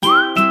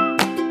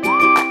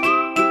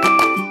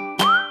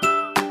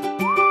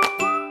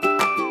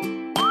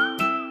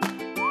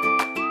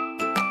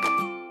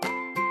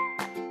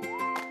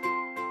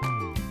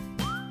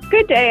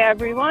day,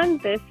 everyone.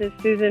 This is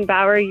Susan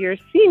Bauer, your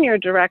Senior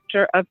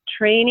Director of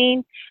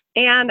Training,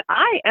 and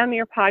I am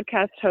your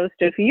podcast host.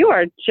 If you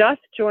are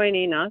just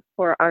joining us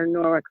for our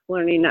Norwex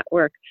Learning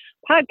Network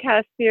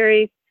podcast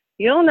series,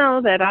 you'll know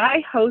that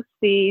I host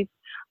these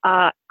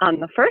on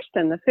the 1st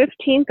and the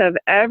 15th of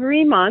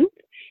every month,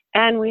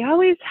 and we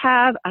always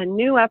have a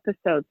new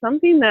episode,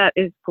 something that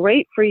is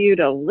great for you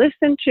to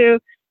listen to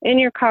in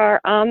your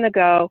car, on the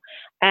go,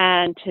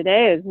 and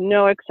today is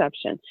no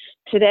exception.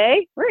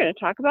 Today, we're going to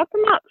talk about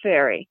the Mop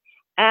Fairy,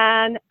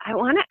 and I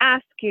want to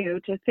ask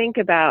you to think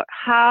about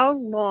how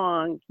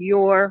long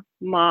your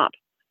mop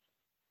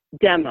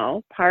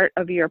demo part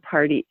of your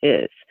party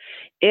is.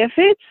 If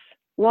it's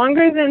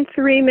longer than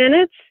 3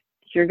 minutes,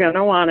 you're going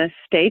to want to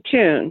stay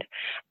tuned.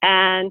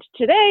 And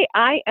today,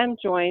 I am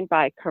joined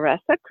by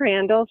Caressa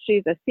Crandall.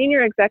 She's a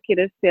Senior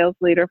Executive Sales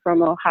Leader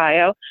from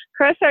Ohio.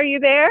 Caressa, are you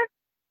there?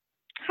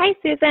 Hi,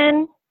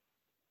 Susan.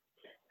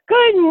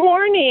 Good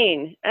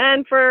morning.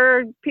 And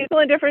for people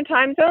in different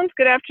time zones,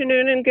 good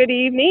afternoon and good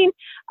evening.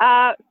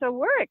 So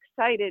we're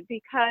excited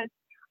because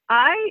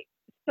I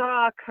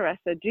saw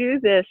Caressa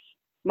do this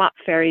Mop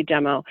Fairy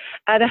demo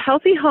at a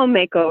Healthy Home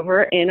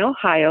Makeover in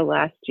Ohio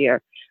last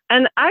year.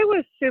 And I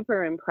was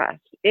super impressed.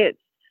 It's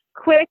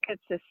quick,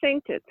 it's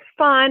succinct, it's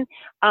fun.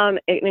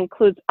 It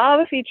includes all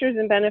the features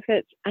and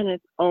benefits, and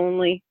it's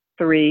only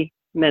 3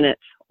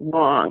 minutes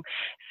long.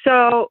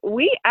 So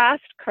we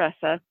asked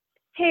Caressa,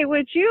 hey,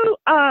 would you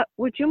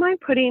mind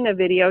putting a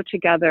video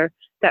together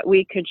that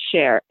we could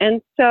share?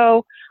 And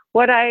so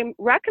what I'm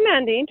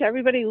recommending to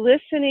everybody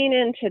listening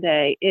in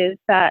today is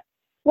that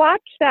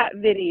watch that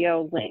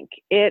video link.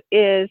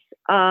 It's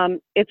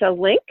a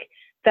link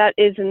that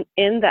is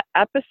in the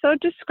episode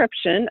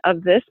description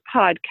of this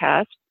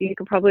podcast. You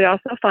can probably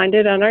also find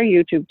it on our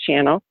YouTube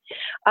channel.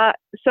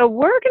 So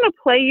we're going to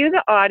play you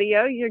the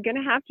audio. You're going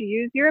to have to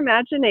use your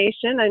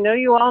imagination. I know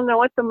you all know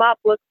what the mop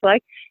looks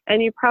like,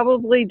 and you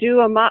probably do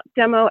a mop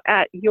demo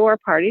at your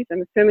parties.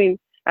 I'm assuming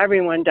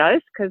everyone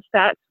does, because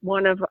that's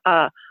one of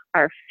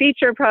our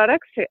feature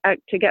products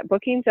to get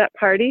bookings at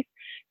parties.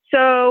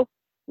 So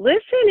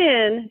listen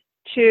in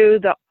to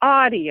the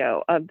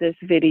audio of this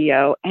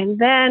video, and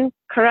then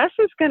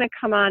Caressa's going to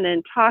come on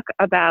and talk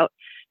about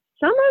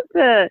some of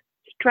the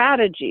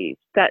strategies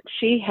that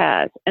she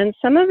has and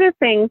some of the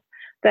things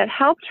that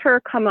helped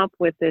her come up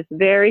with this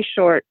very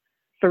short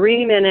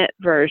 3-minute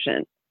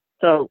version.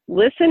 So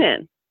listen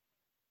in.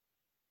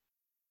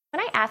 When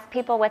I ask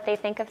people what they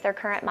think of their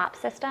current mop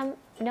system,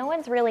 no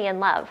one's really in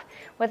love.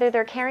 Whether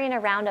they're carrying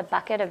around a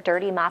bucket of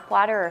dirty mop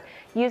water or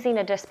using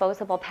a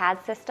disposable pad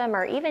system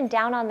or even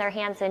down on their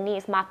hands and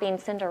knees mopping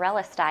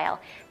Cinderella style,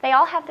 they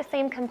all have the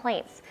same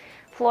complaints.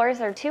 Floors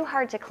are too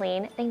hard to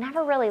clean, they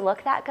never really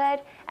look that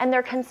good, and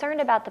they're concerned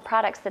about the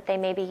products that they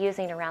may be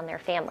using around their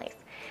families.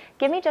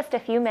 Give me just a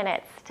few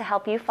minutes to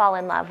help you fall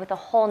in love with a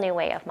whole new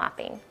way of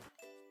mopping.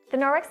 The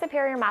Norwex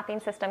Superior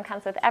Mopping System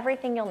comes with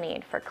everything you'll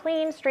need for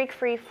clean,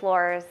 streak-free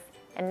floors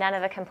and none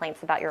of the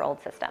complaints about your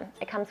old system.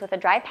 It comes with a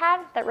dry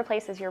pad that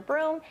replaces your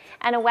broom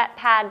and a wet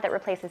pad that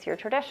replaces your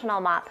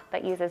traditional mop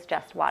but uses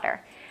just water.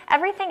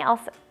 Everything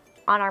else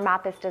on our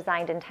mop is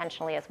designed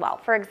intentionally as well.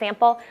 For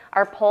example,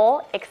 our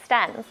pole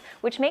extends,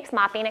 which makes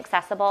mopping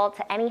accessible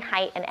to any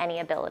height and any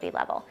ability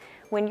level.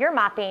 When you're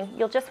mopping,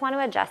 you'll just want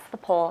to adjust the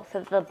pole so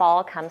that the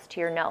ball comes to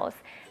your nose.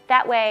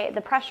 That way,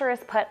 the pressure is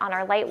put on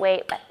our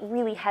lightweight but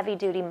really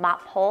heavy-duty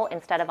mop pole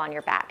instead of on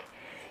your back.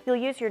 You'll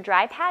use your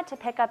dry pad to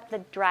pick up the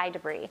dry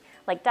debris,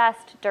 like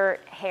dust,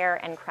 dirt,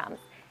 hair, and crumbs.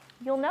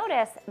 You'll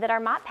notice that our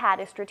mop pad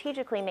is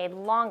strategically made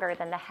longer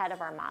than the head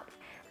of our mop.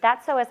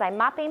 That's so as I'm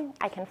mopping,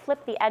 I can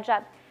flip the edge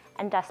up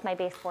and dust my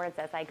baseboards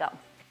as I go.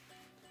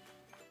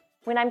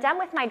 When I'm done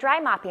with my dry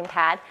mopping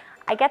pad,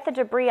 I get the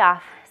debris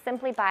off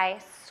simply by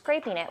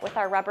scraping it with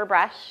our rubber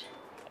brush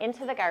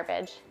into the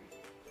garbage,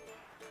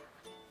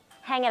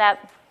 hang it up,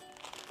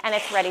 and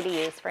it's ready to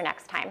use for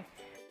next time.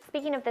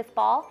 Speaking of this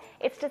ball,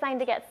 it's designed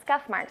to get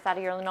scuff marks out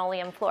of your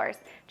linoleum floors.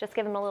 Just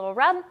give them a little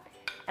rub,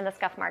 and the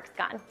scuff mark's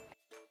gone.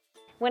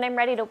 When I'm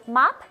ready to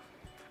mop,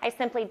 I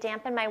simply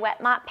dampen my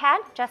wet mop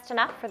pad just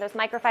enough for those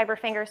microfiber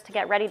fingers to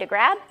get ready to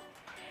grab.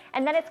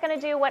 And then it's going to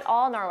do what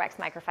all Norwex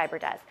microfiber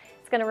does.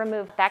 It's going to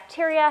remove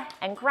bacteria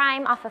and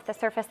grime off of the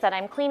surface that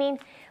I'm cleaning,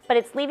 but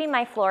it's leaving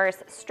my floors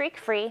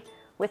streak-free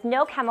with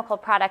no chemical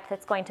product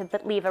that's going to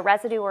leave a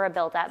residue or a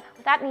buildup.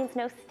 That means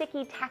no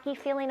sticky, tacky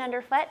feeling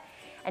underfoot,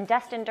 and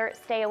dust and dirt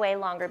stay away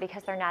longer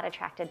because they're not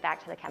attracted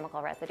back to the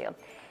chemical residue.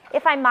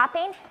 If I'm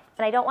mopping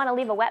and I don't want to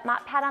leave a wet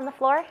mop pad on the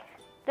floor,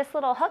 this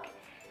little hook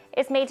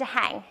is made to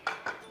hang.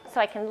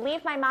 So I can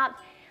leave my mop,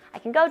 I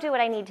can go do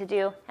what I need to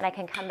do, and I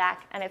can come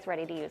back and it's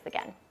ready to use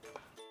again.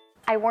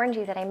 I warned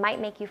you that I might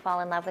make you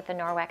fall in love with the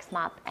Norwex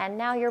mop, and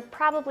now you're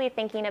probably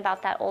thinking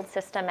about that old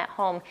system at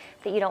home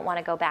that you don't want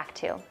to go back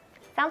to.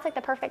 Sounds like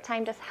the perfect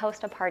time to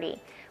host a party.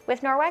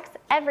 With Norwex,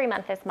 every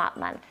month is Mop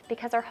Month.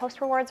 Because our host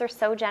rewards are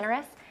so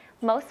generous,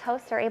 most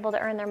hosts are able to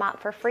earn their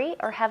mop for free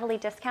or heavily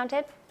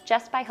discounted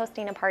just by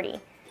hosting a party.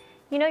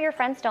 You know your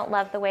friends don't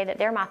love the way that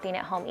they're mopping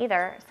at home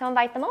either, so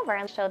invite them over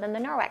and show them the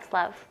Norwex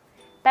love.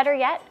 Better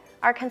yet,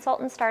 Our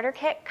consultant starter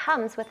kit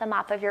comes with a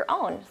mop of your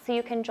own, so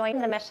you can join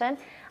the mission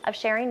of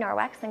sharing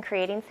Norwex and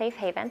creating safe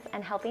havens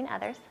and helping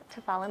others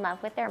to fall in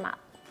love with their mop.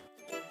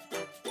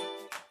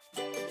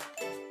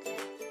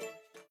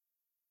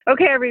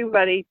 Okay,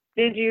 everybody,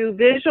 did you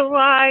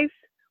visualize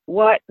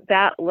what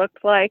that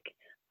looked like?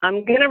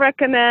 I'm going to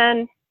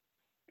recommend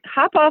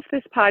hop off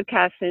this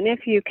podcast, and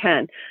if you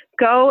can,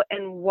 go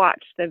and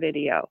watch the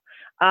video.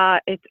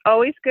 It's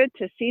always good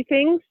to see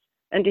things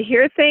and to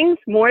hear things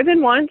more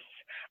than once,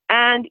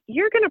 and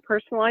you're going to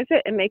personalize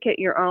it and make it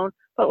your own.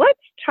 But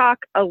let's talk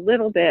a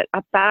little bit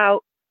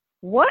about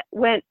what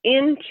went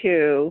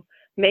into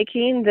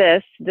making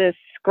this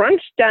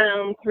scrunched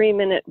down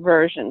 3-minute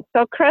version.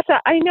 So Caressa,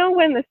 I know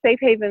when the Safe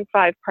Haven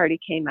 5 party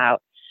came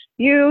out,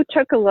 you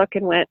took a look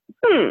and went,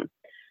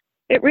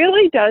 it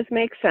really does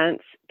make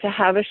sense to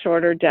have a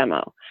shorter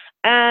demo.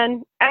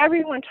 And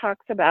everyone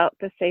talks about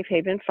the Safe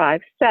Haven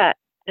 5 set,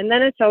 and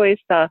then it's always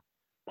the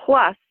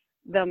plus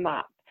the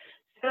mop.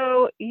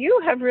 So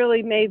you have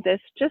really made this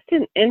just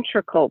an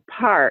integral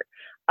part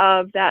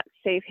of that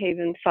Safe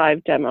Haven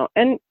 5 demo.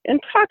 And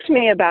talk to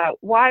me about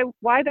why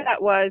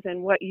that was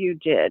and what you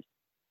did.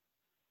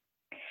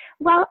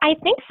 Well, I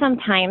think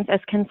sometimes as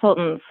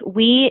consultants,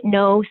 we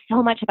know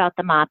so much about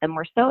the mop and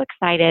we're so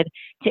excited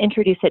to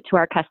introduce it to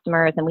our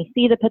customers, and we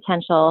see the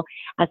potential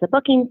as a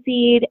booking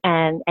seed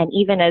and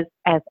even as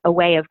a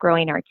way of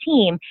growing our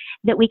team,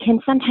 that we can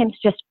sometimes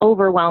just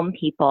overwhelm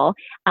people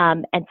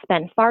and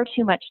spend far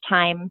too much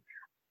time,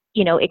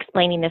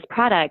 explaining this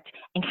product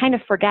and kind of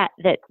forget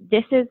that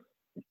this is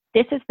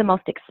the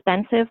most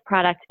expensive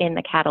product in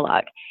the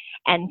catalog.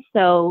 And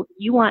so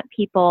you want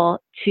people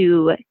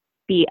to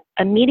be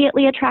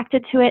immediately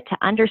attracted to it, to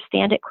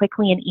understand it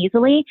quickly and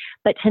easily,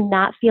 but to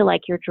not feel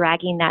like you're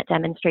dragging that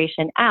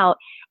demonstration out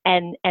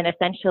and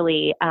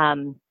essentially,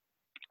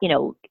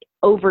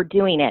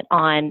 overdoing it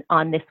on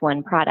this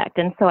one product.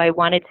 And so I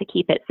wanted to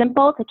keep it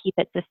simple, to keep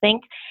it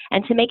succinct,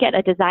 and to make it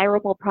a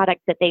desirable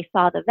product that they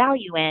saw the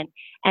value in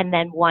and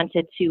then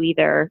wanted to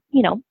either,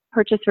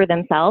 purchase for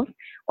themselves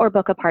or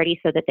book a party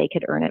so that they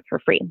could earn it for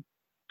free.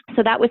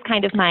 So that was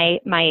kind of my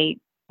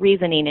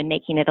reasoning in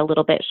making it a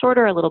little bit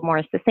shorter, a little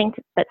more succinct,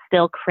 but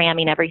still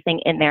cramming everything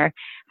in there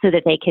so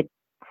that they could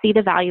see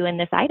the value in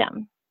this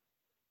item.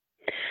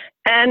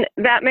 And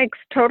that makes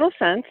total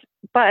sense,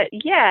 but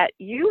yet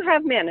you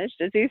have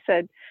managed, as you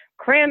said,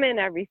 cram in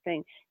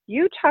everything.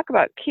 You talk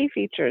about key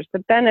features, the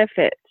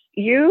benefits.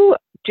 You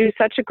do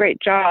such a great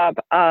job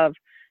of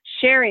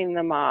sharing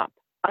the mop.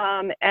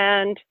 How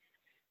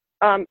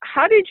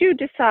did you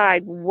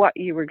decide what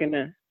you were going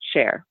to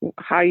share,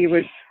 how you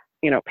would,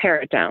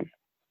 pare it down?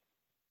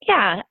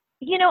 Yeah.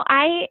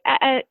 I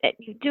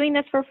doing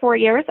this for 4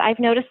 years, I've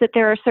noticed that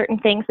there are certain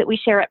things that we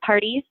share at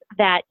parties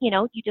that, you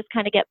just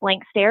kind of get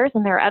blank stares,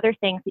 and there are other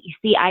things that you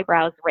see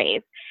eyebrows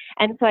raise.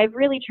 And so I've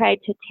really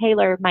tried to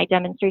tailor my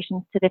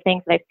demonstrations to the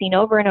things that I've seen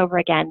over and over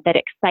again that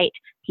excite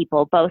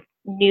people, both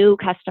new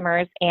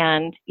customers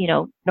and,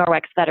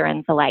 Norwex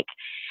veterans alike.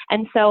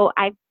 And so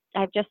I've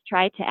just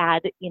tried to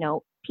add,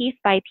 piece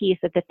by piece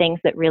of the things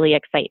that really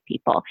excite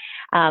people.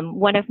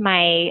 One of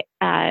my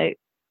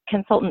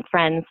consultant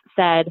friends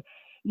said,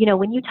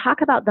 when you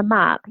talk about the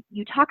mop,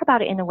 you talk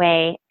about it in a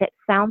way that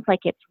sounds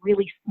like it's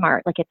really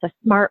smart, like it's a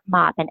smart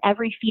mop and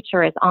every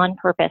feature is on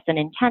purpose and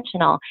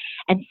intentional.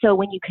 And so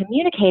when you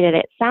communicate it,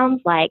 it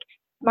sounds like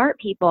smart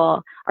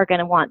people are going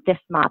to want this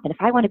mop. And if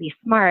I want to be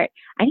smart,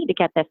 I need to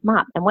get this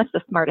mop. And what's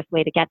the smartest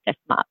way to get this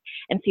mop?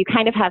 And so you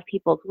kind of have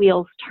people's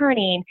wheels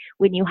turning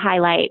when you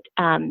highlight,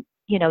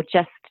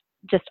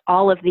 just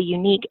all of the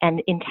unique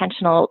and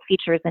intentional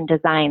features and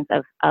designs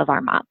of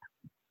our mop.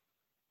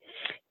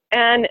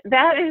 And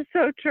that is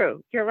so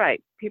true. You're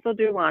right. People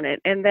do want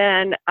it. And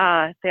then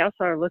they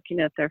also are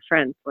looking at their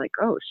friends like,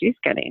 oh, she's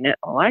getting it.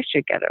 Oh, I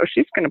should get it. Oh,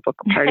 she's going to book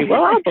a party.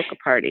 Well, I'll book a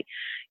party.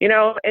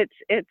 It's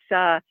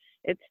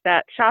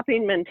that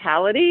shopping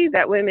mentality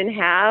that women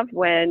have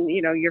when,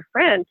 your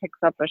friend picks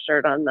up a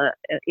shirt on the,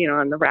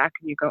 on the rack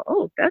and you go,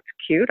 oh, that's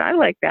cute. I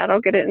like that.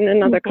 I'll get it in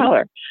another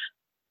color.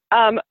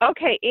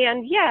 Okay.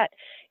 And yet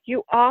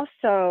you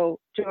also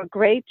do a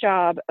great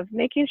job of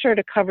making sure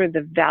to cover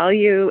the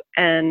value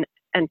and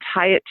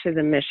tie it to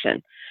the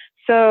mission.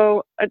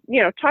 So,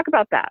 talk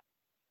about that.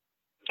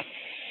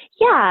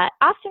 Yeah,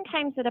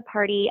 oftentimes at a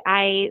party,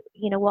 I,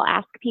 will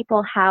ask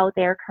people how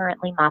they're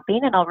currently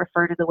mopping, and I'll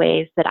refer to the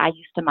ways that I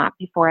used to mop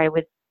before I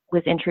was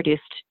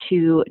introduced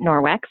to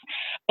Norwex.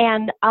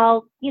 And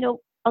I'll,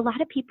 a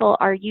lot of people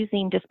are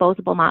using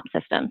disposable mop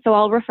systems. So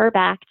I'll refer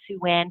back to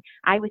when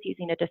I was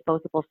using a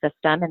disposable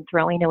system and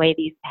throwing away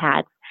these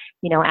pads,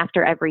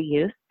 after every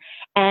use.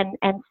 And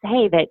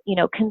say that,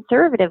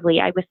 conservatively,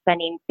 I was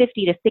spending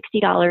 $50 to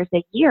 $60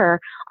 a year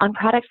on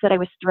products that I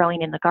was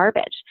throwing in the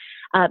garbage.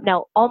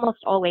 Now, almost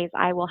always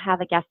I will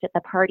have a guest at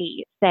the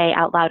party say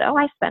out loud, oh,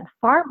 I spend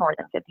far more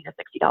than $50 to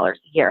 $60 a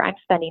year. I'm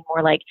spending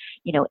more like,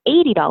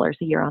 $80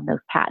 a year on those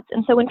pads.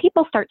 And so when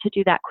people start to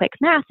do that quick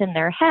math in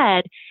their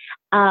head,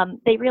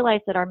 they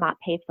realize that our mop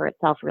pays for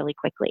itself really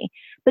quickly.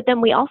 But then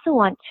we also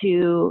want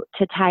to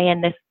tie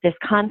in this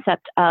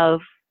concept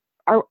of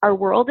our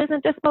world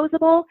isn't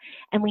disposable,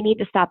 and we need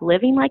to stop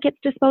living like it's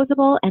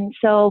disposable. And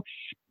so,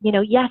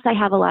 yes, I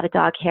have a lot of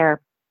dog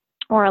hair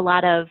or a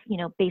lot of,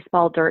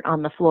 baseball dirt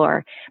on the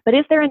floor. But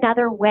is there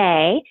another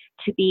way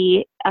to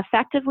be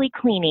effectively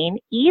cleaning,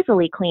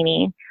 easily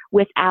cleaning,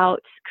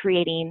 without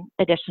creating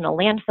additional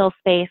landfill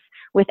space,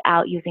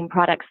 without using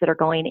products that are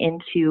going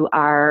into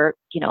our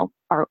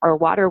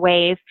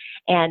waterways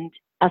and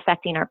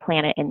affecting our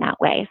planet in that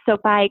way? So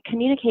by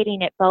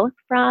communicating it both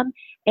from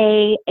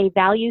a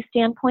value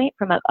standpoint,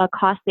 from a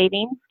cost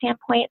savings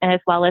standpoint, and as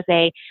well as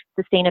a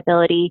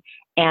sustainability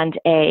and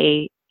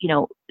a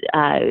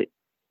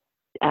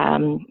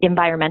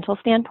environmental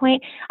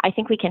standpoint, I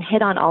think we can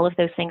hit on all of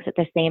those things at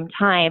the same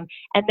time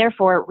and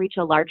therefore reach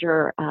a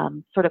larger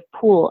sort of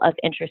pool of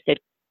interested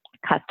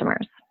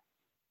customers.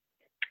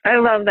 I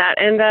love that.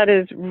 And that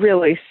is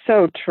really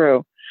so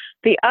true.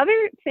 The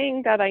other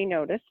thing that I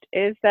noticed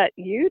is that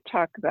you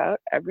talk about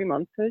every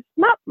month is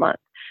Mop Month.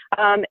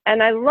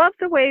 And I love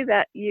the way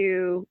that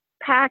you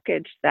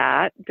package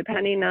that,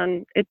 depending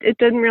on, it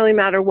doesn't really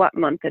matter what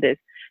month it is.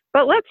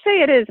 But let's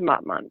say it is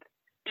Mop Month.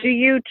 Do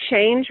you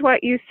change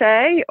what you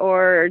say,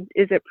 or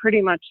is it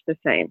pretty much the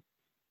same?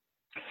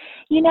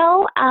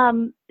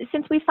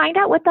 Since we find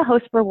out what the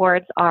host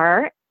rewards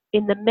are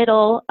in the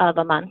middle of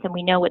a month and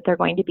we know what they're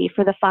going to be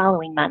for the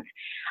following month,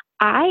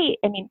 I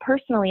mean,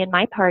 personally in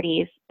my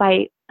parties,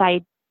 by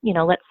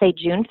let's say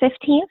June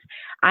 15th,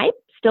 I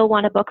still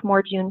want to book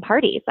more June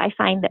parties. I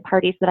find that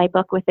parties that I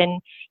book within,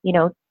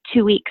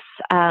 2 weeks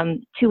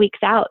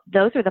out,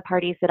 those are the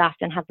parties that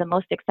often have the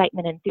most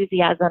excitement,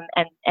 enthusiasm,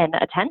 and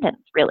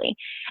attendance, really.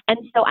 And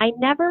so I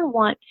never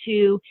want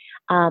to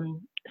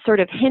sort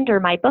of hinder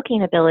my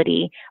booking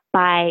ability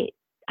by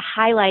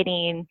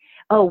highlighting,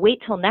 oh,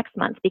 wait till next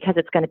month because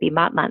it's going to be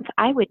Mop Month.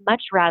 I would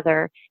much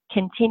rather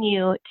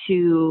continue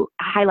to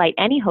highlight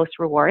any host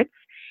rewards,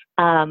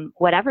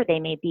 whatever they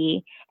may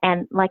be.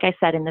 And like I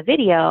said in the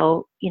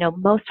video,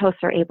 most hosts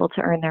are able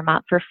to earn their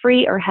mop for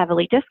free or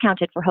heavily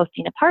discounted for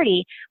hosting a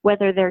party,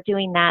 whether they're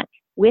doing that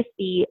with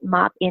the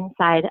mop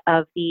inside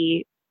of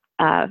the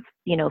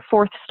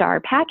 4th star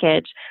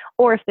package,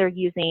 or if they're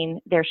using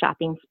their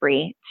shopping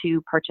spree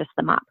to purchase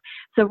the mop.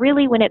 So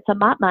really, when it's a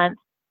Mop Month,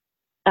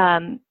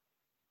 I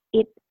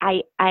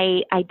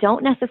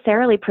don't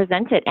necessarily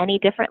present it any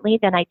differently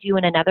than I do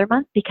in another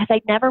month, because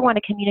I never want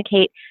to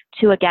communicate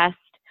to a guest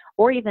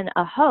or even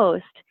a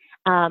host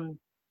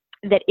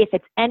that if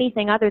it's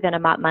anything other than a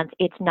Mop Month,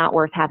 it's not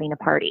worth having a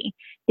party,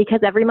 because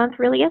every month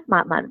really is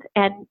Mop Month.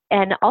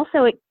 And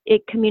also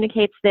it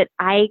communicates that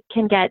I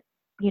can get,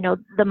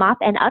 the mop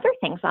and other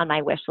things on my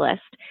wish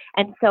list.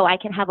 And so I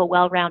can have a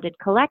well-rounded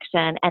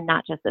collection and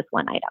not just this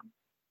one item.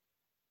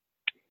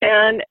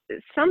 And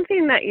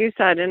something that you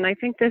said, and I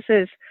think this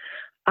is,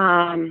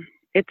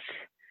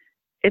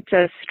 it's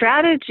a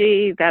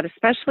strategy that,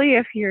 especially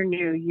if you're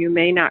new, you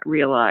may not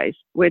realize,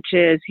 which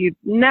is you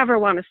never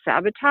want to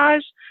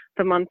sabotage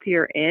the month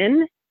you're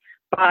in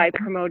by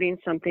promoting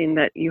something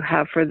that you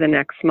have for the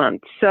next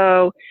month.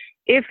 So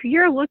if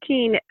you're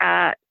looking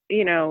at,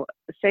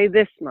 say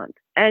this month,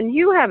 and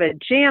you have a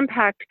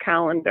jam-packed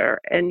calendar,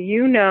 and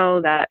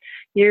that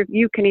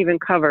you can even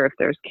cover if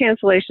there's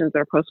cancellations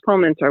or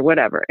postponements or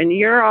whatever, and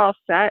you're all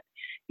set,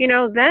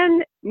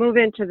 then move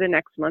into the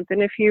next month.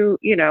 And if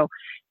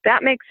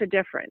that makes a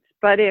difference.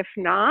 But if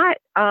not,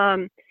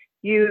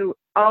 you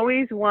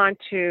always want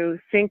to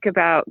think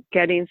about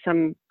getting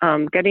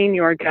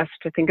your guests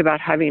to think about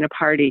having a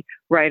party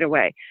right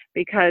away.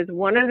 Because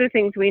one of the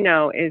things we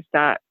know is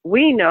that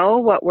we know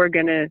what we're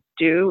going to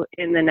do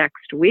in the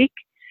next week,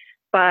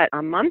 but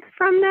a month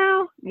from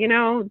now,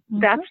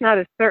 that's not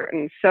as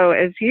certain. So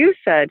as you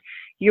said,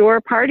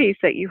 your parties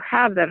that you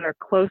have that are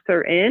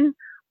closer in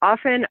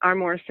often are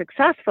more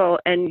successful.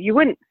 And you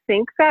wouldn't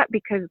think that,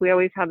 because we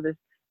always have this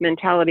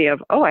mentality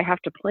of, oh, I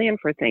have to plan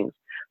for things.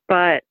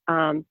 But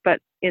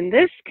in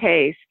this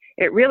case,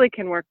 it really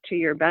can work to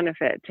your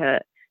benefit to,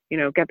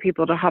 get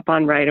people to hop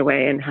on right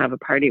away and have a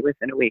party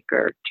within a week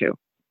or two.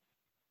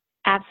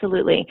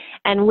 Absolutely.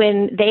 And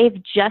when they've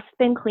just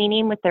been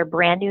cleaning with their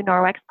brand new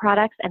Norwex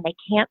products and they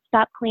can't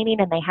stop cleaning,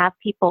 and they have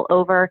people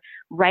over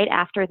right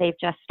after they've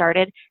just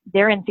started,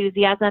 their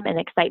enthusiasm and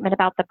excitement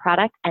about the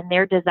product and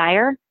their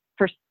desire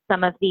for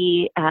some of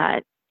the,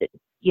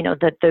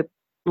 the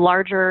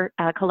larger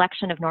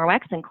collection of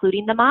Norwex,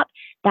 including the mop,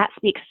 that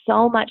speaks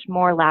so much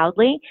more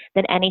loudly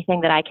than anything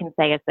that I can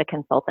say as the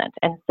consultant.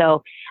 And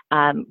so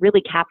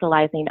really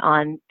capitalizing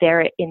on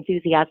their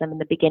enthusiasm in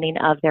the beginning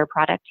of their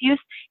product use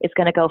is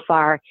going to go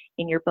far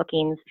in your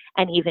bookings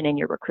and even in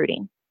your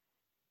recruiting.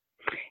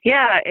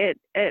 Yeah, it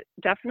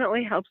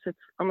definitely helps. It's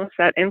almost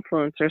that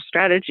influencer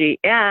strategy,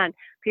 and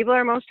people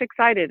are most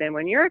excited. And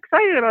when you're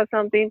excited about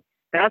something,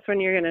 that's when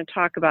you're going to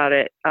talk about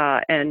it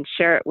and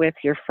share it with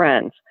your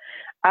friends.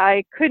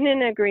 I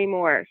couldn't agree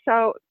more.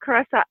 So,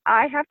 Carissa,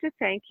 I have to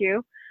thank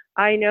you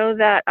I know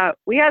that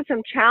we had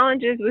some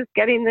challenges with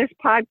getting this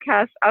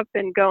podcast up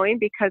and going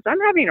because I'm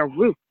having a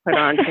roof put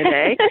on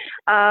today.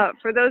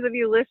 For those of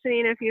you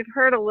listening, if you've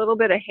heard a little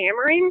bit of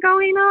hammering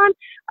going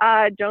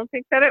on, don't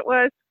think that it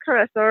was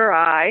Carissa or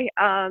I.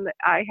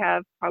 I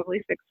have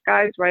probably 6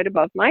 guys right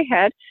above my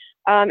head,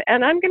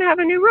 and I'm going to have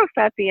a new roof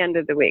at the end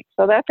of the week.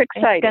 So that's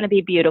exciting. It's going to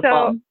be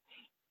beautiful. So,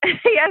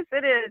 yes,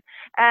 it is.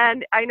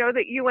 And I know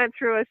that you went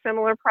through a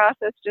similar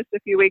process just a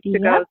few weeks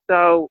ago.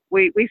 So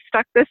we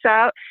stuck this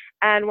out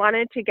and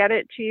wanted to get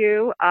it to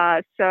you.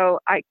 So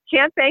I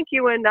can't thank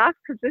you enough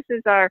because this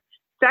is our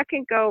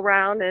second go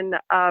round and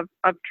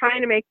of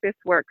trying to make this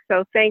work.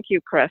 So thank you,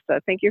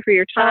 Carissa. Thank you for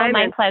your time. Oh,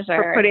 my and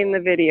pleasure. for putting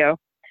the video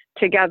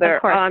together.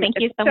 Of course. Thank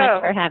you so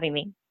much for having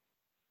me.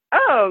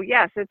 Oh,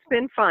 yes, it's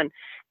been fun.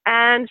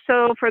 And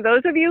so for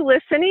those of you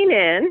listening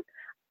in,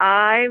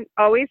 I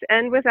always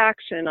end with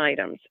action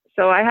items.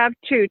 So I have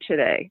 2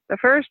 today. The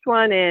first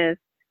one is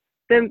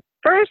the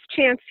first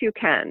chance you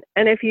can.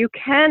 And if you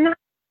can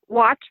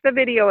watch the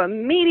video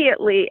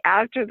immediately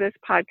after this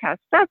podcast,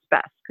 that's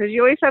best because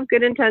you always have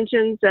good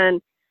intentions.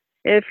 And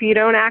if you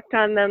don't act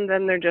on them,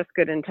 then they're just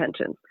good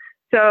intentions.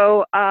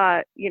 So,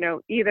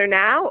 either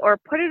now or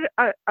put it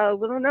a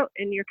little note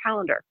in your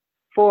calendar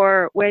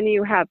for when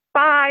you have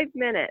 5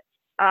 minutes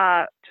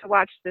to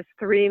watch this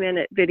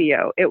 3-minute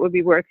video. It would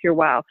be worth your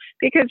while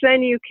because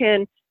then you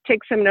can take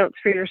some notes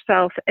for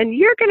yourself and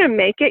you're going to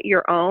make it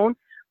your own.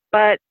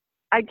 But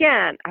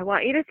again, I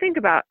want you to think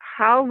about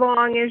how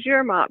long is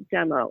your mop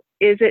demo?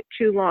 Is it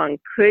too long?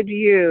 Could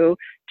you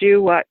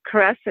do what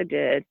Carissa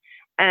did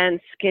and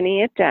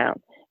skinny it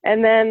down?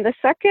 And then the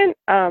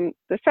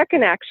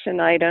second action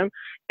item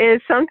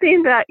is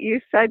something that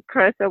you said,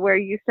 Carissa, where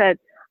you said,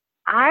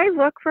 I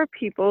look for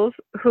people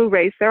who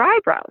raise their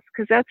eyebrows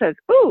because that says,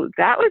 ooh,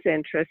 that was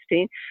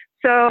interesting.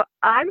 So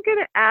I'm going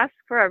to ask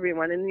for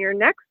everyone in your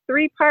next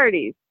 3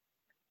 parties,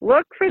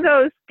 look for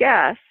those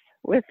guests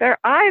with their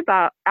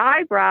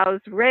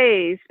eyebrows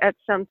raised at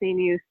something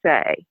you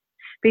say,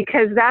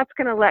 because that's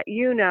going to let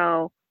you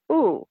know,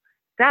 ooh,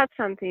 that's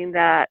something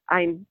that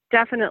I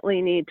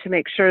definitely need to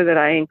make sure that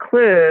I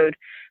include.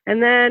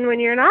 And then when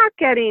you're not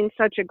getting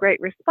such a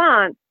great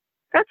response,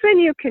 that's when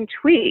you can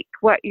tweak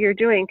what you're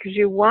doing because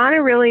you want to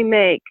really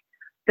make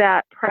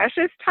that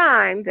precious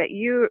time that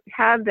you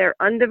have their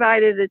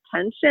undivided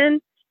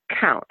attention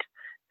count.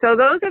 So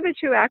those are the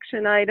 2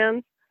 action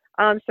items.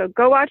 So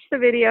go watch the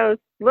videos,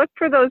 look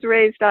for those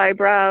raised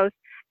eyebrows,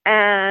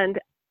 and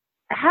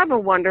have a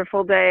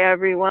wonderful day,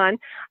 everyone.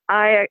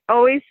 I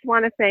always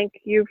want to thank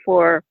you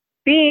for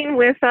being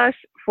with us,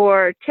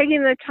 for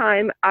taking the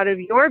time out of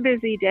your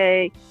busy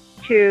day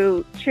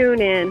to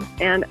tune in,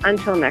 and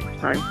until next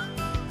time.